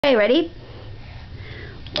Okay, ready?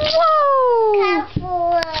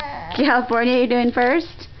 Whoa! California, you're doing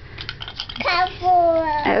first?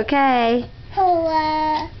 Okay.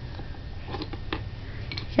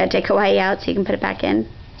 You gotta take Hawaii out so you can put it back in.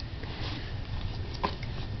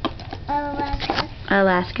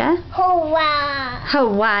 Alaska.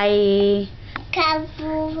 Hawaii.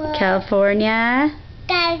 California.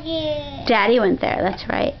 Daddy went there, that's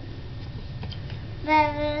right.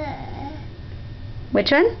 Which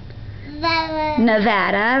one?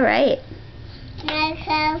 Nevada, right.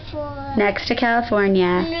 Next to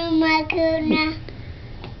California.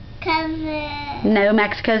 New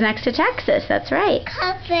Mexico's next to Texas, that's right.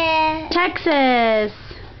 Texas.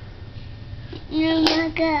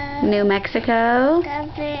 New Mexico.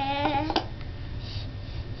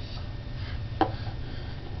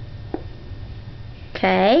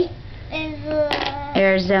 Okay.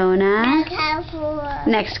 Arizona.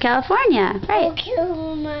 Next to California, right.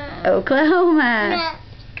 Oklahoma.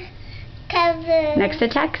 Next to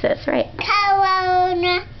Texas, right.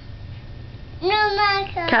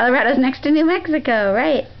 Colorado's next to New Mexico,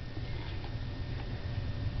 right.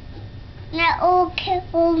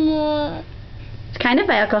 It's kind of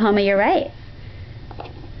by Oklahoma, you're right.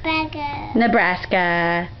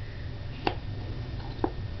 Nebraska.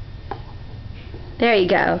 There you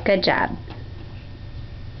go. Good job.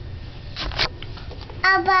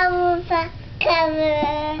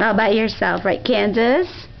 How about yourself, right? Kansas.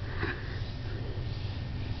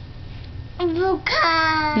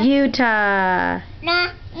 Utah.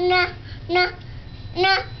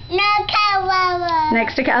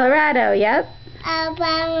 Next to Colorado, yep.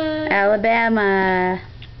 Alabama.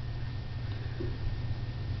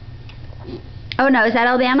 Oh no, is that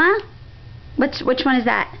Alabama? Which one is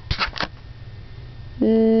that?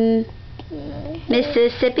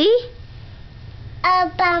 Mississippi?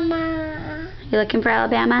 Alabama. You looking for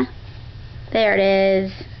Alabama? There it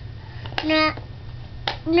is.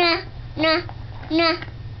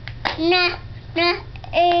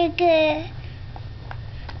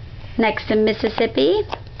 Next to Mississippi?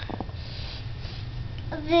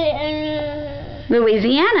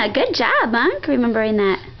 Louisiana. Good job, Monk, remembering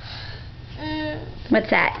that. What's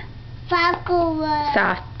that?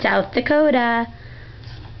 South Dakota.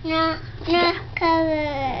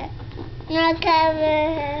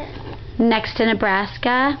 Next to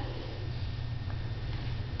Nebraska.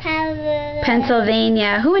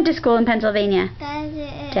 Pennsylvania. Who went to school in Pennsylvania?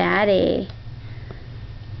 Daddy.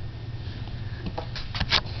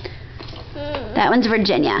 That one's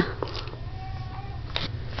Virginia.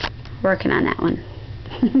 Working on that one.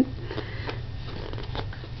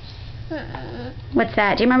 What's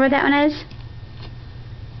that? Do you remember what that one is?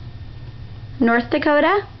 North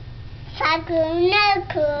Dakota?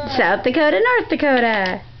 South Dakota, North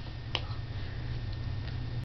Dakota.